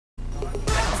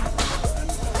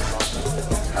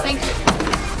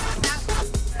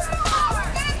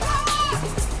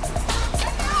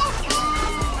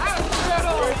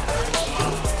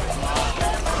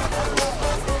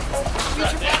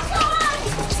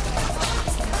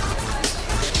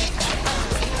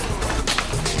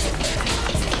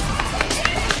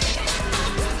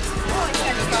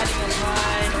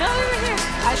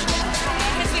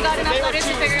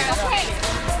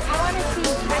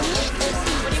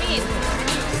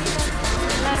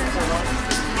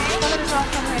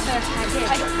Next,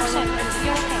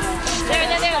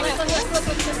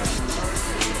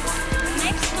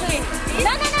 please.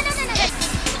 No.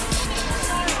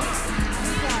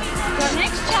 The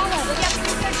next challenge.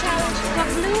 The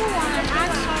blue one.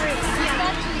 I'm sorry.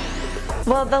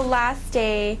 Well, the last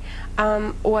day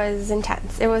was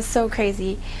intense. It was so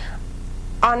crazy.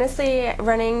 Honestly,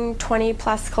 running 20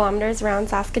 plus kilometers around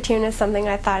Saskatoon is something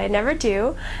I thought I'd never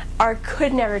do or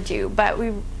could never do, but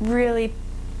we really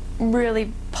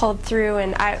pulled through,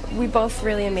 and we both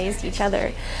really amazed each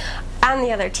other and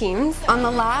the other teams. On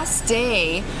the last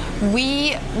day,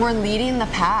 we were leading the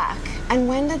pack. And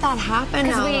when did that happen?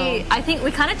 I think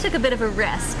we kind of took a bit of a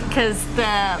risk because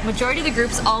the majority of the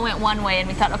groups all went one way, and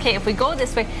we thought, okay, if we go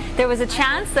this way, there was a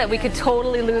chance that we could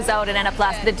totally lose out and end up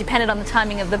last, but it depended on the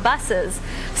timing of the buses.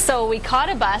 So we caught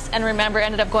a bus and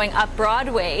ended up going up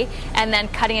Broadway and then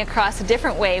cutting across a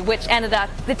different way, which ended up,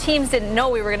 the teams didn't know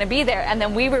we were going to be there, and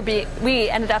then we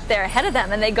ended up there ahead of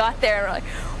them, and they got there and were like,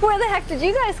 where the heck did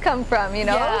you guys come from, you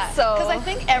know? Yeah, because I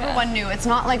think everyone knew. It's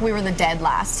not like we were the dead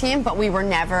last team, but we were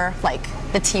never like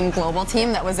the team global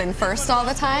team that was in first all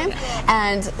the time.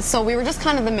 And so we were just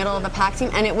kind of the middle of the pack team,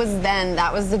 and it was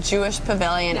that was the Jewish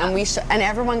pavilion, and and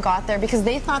everyone got there because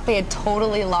they thought they had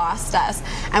totally lost us,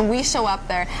 and we show up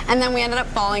there, and then we ended up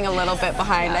falling a little bit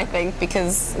behind, I think,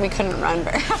 because we couldn't run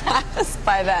very fast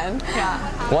by then.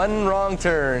 One wrong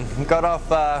turn, got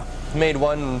off, made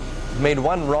one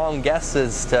wrong guess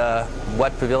as to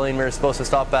what pavilion we were supposed to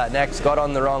stop at next, got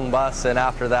on the wrong bus, and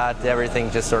after that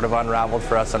everything just sort of unraveled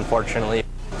for us, unfortunately.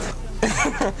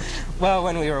 Well,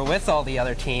 when we were with all the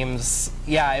other teams,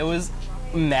 yeah, it was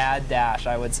mad dash,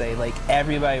 I would say. Like,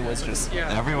 everybody was just...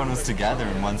 Everyone was together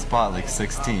in one spot, like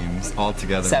 6 teams all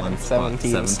together in one spot.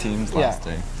 7 teams last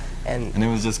day. And it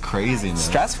was just crazy.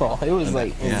 Stressful. It was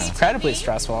like incredibly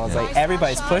stressful. It was like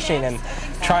everybody's pushing and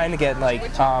trying to get like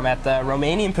at the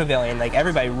Romanian pavilion, like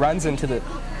everybody runs into the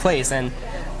place, and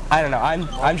I don't know,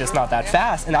 I'm just not that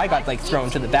fast, and I got like thrown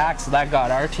to the back, so that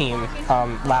got our team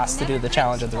last to do the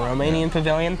challenge at the Romanian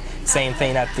pavilion. Same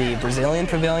thing at the Brazilian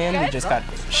pavilion. We just got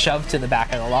shoved to the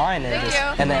back of the line,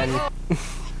 and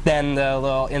then the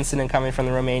little incident coming from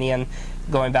the Romanian,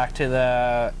 going back to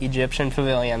the Egyptian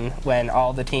pavilion when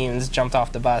all the teams jumped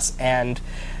off the bus, and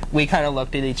we kind of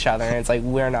looked at each other and it's like,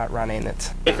 we're not running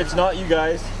it. If it's not you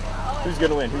guys, who's going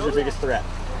to win? Who's your biggest threat?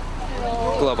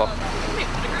 Global.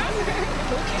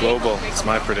 Global. It's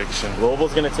my prediction.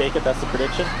 Global's going to take it? That's the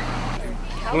prediction?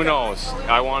 Who knows?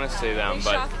 I want to say them,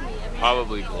 but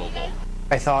probably Global.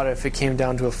 I thought if it came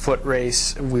down to a foot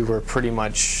race, we were pretty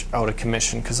much out of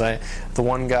commission, because the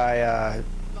one guy,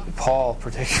 Paul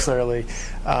particularly,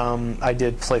 I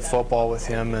did play football with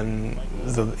him, and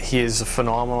he is a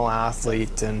phenomenal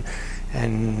athlete and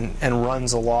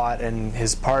runs a lot, and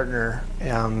his partner,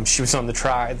 she was on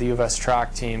the U of S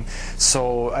track team.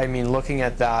 So I mean, looking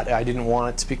at that, I didn't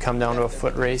want it to come down to a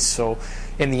foot race, so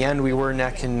in the end we were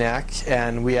neck and neck,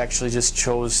 and we actually just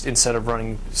chose, instead of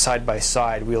running side by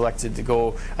side, we elected to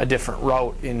go a different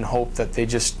route in hope that they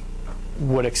just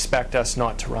would expect us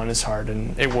not to run as hard,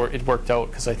 and it worked out,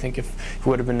 because I think if it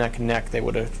would have been neck and neck, they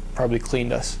would have probably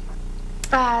cleaned us.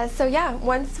 So yeah,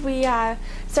 once we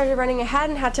started running ahead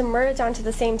and had to merge onto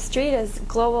the same street as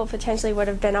Global potentially would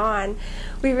have been on,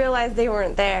 we realized they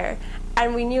weren't there,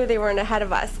 and we knew they weren't ahead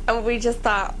of us, and we just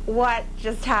thought, what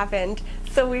just happened?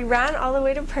 So we ran all the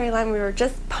way to Prairie Line. We were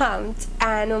just pumped,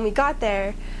 and when we got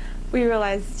there, we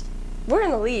realized we're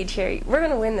in the lead here. We're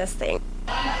going to win this thing.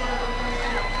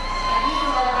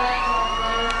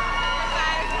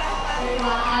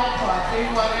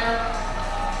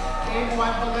 They've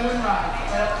won balloon ride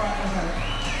right up front of her.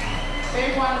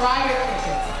 They've won rider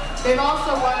tickets. They've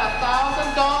also won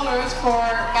 $1,000 for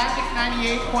Magic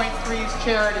 98.3's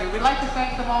charity. We'd like to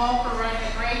thank them all for running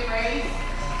a great race.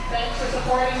 Thanks for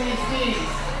supporting these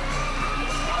teams.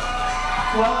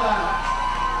 Well done.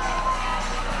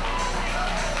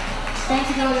 Thank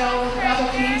you to all the other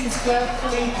teams,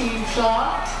 especially Team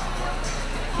Shaw.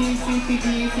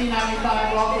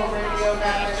 C95 local radio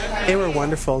network. They were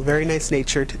wonderful, very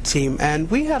nice-natured team, and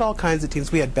we had all kinds of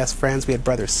teams. We had best friends, we had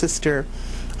brother, sister,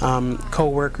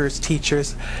 co-workers,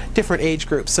 teachers, different age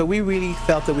groups. So we really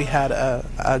felt that we had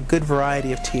a good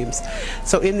variety of teams.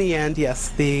 So in the end, yes,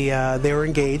 they were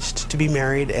engaged to be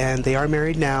married, and they are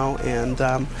married now,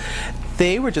 and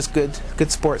they were just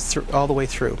good sports all the way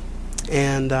through.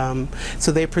 And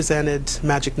so they presented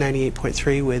Magic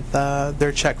 98.3 with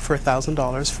their check for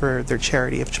 $1,000 for their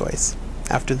charity of choice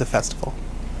after the festival.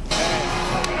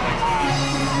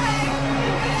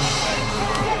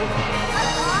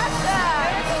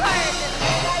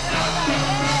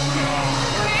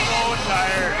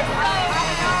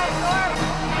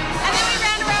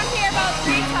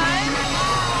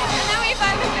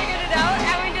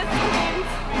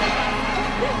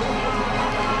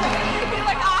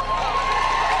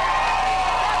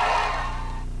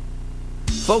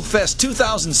 Folkfest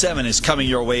 2007 is coming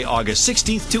your way August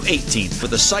 16th to 18th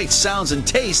with the sights, sounds, and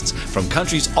tastes from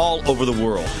countries all over the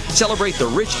world. Celebrate the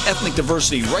rich ethnic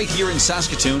diversity right here in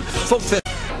Saskatoon. Folkfest.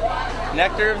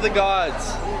 Nectar of the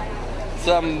Gods.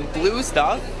 Some blue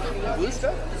stuff. Blue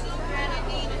stuff?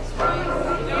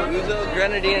 Ouzo,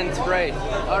 grenadine, and Sprite.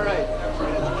 Alright.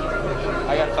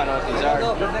 I gotta find out what these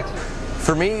are.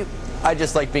 For me, I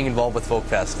just like being involved with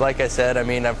Folkfest. Like I said, I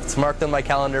mean, it's marked on my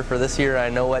calendar for this year.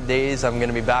 I know what days I'm going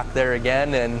to be back there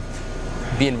again and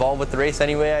be involved with the race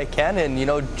any way I can and, you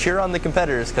know, cheer on the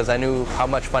competitors because I knew how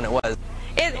much fun it was.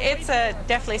 It's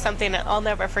definitely something that I'll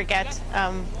never forget.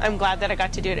 I'm glad that I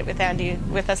got to do it with Andy,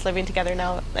 with us living together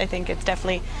now. I think it's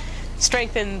definitely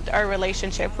strengthened our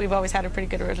relationship. We've always had a pretty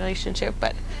good relationship,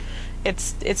 but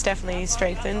it's definitely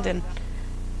strengthened. And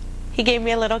he gave me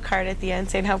a little card at the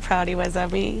end saying how proud he was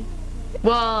of me.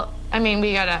 Well, I mean,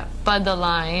 we got to bud the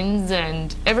lines,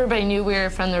 and everybody knew we were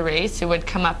from the race who would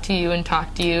come up to you and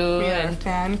talk to you. We had a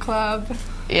fan club.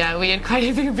 Yeah, we had quite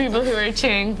a few people who were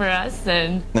cheering for us.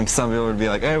 And some people would be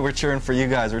like, hey, we're cheering for you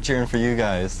guys, we're cheering for you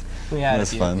guys. Yeah, it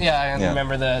was fun. Yeah, I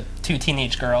remember the two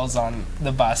teenage girls on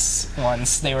the bus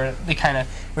once. They kind of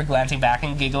were glancing back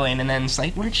and giggling, and then it's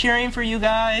like, we're cheering for you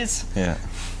guys. Yeah.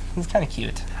 It was kind of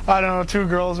cute. I don't know, two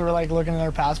girls were like looking at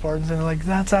their passports and they're like,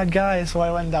 that's that guy. So I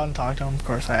went down and talked to them. Of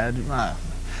course I had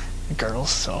girls,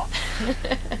 so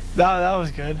that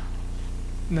was good.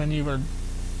 And then you were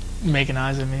making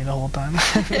eyes at me the whole time.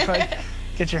 Like,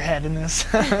 get your head in this.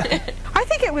 I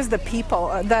think it was the people.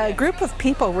 The group of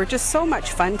people were just so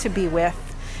much fun to be with.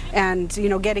 And, you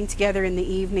know, getting together in the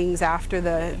evenings after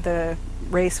the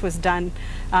race was done.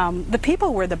 The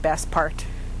people were the best part.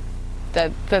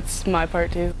 That's my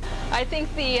part too. I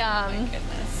think the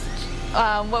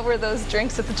what were those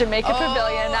drinks at the Jamaica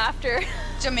Pavilion after?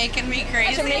 Jamaican Me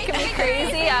Crazy. Jamaican Me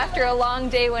Crazy after a long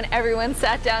day when everyone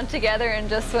sat down together and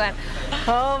just went,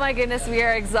 oh my goodness, we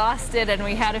are exhausted, and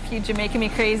we had a few Jamaican Me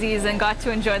Crazies and got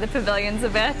to enjoy the pavilions a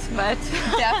bit. But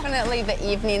definitely the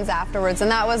evenings afterwards,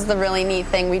 and that was the really neat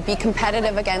thing. We'd be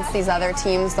competitive against these other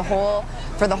teams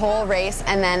for the whole race,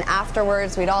 and then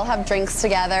afterwards we'd all have drinks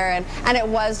together, and it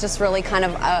was just really kind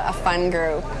of a fun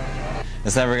group.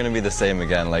 It's never going to be the same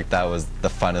again. Like, that was the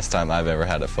funnest time I've ever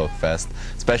had at Folkfest.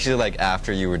 Especially, like,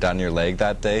 after you were done your leg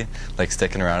that day, like,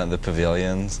 sticking around at the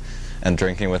pavilions and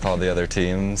drinking with all the other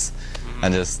teams.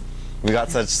 And just, we got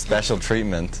such special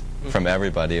treatment from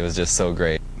everybody. It was just so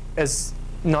great. As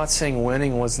not saying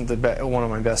winning wasn't one of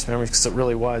my best memories, because it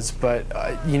really was, but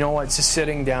you know what, just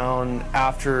sitting down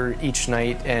after each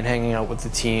night and hanging out with the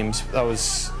teams,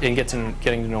 and getting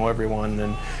to know everyone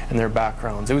and their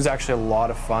backgrounds. It was actually a lot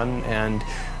of fun, and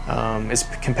as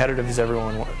competitive as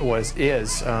everyone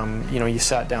is, you know, you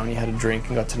sat down, you had a drink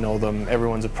and got to know them.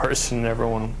 Everyone's a person,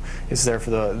 everyone is there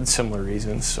for the similar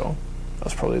reasons, so that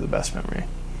was probably the best memory.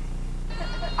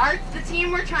 The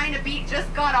team we're trying to beat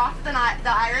just got off the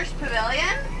Irish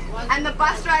Pavilion, and the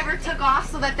bus driver took off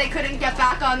so that they couldn't get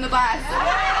back on the bus.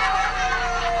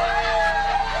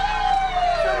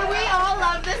 So do we all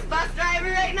love this bus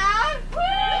driver right now?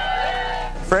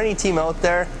 For any team out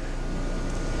there,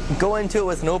 go into it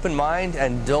with an open mind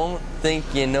and don't think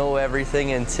you know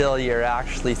everything until you're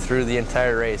actually through the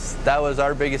entire race. That was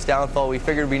our biggest downfall. We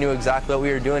figured we knew exactly what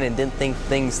we were doing and didn't think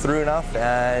things through enough,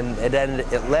 and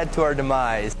it led to our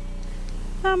demise.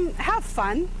 Have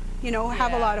fun, you know,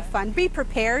 have a lot of fun. Be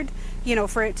prepared, you know,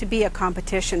 for it to be a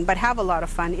competition, but have a lot of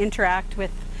fun. Interact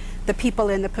with the people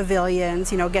in the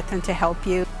pavilions, you know, get them to help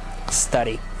you.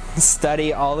 Study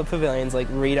all the pavilions, like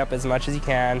read up as much as you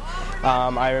can.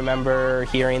 I remember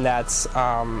hearing that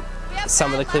some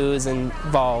of the clues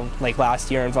involved, like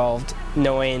last year, involved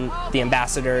knowing the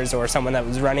ambassadors or someone that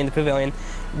was running the pavilion.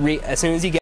 As soon as you get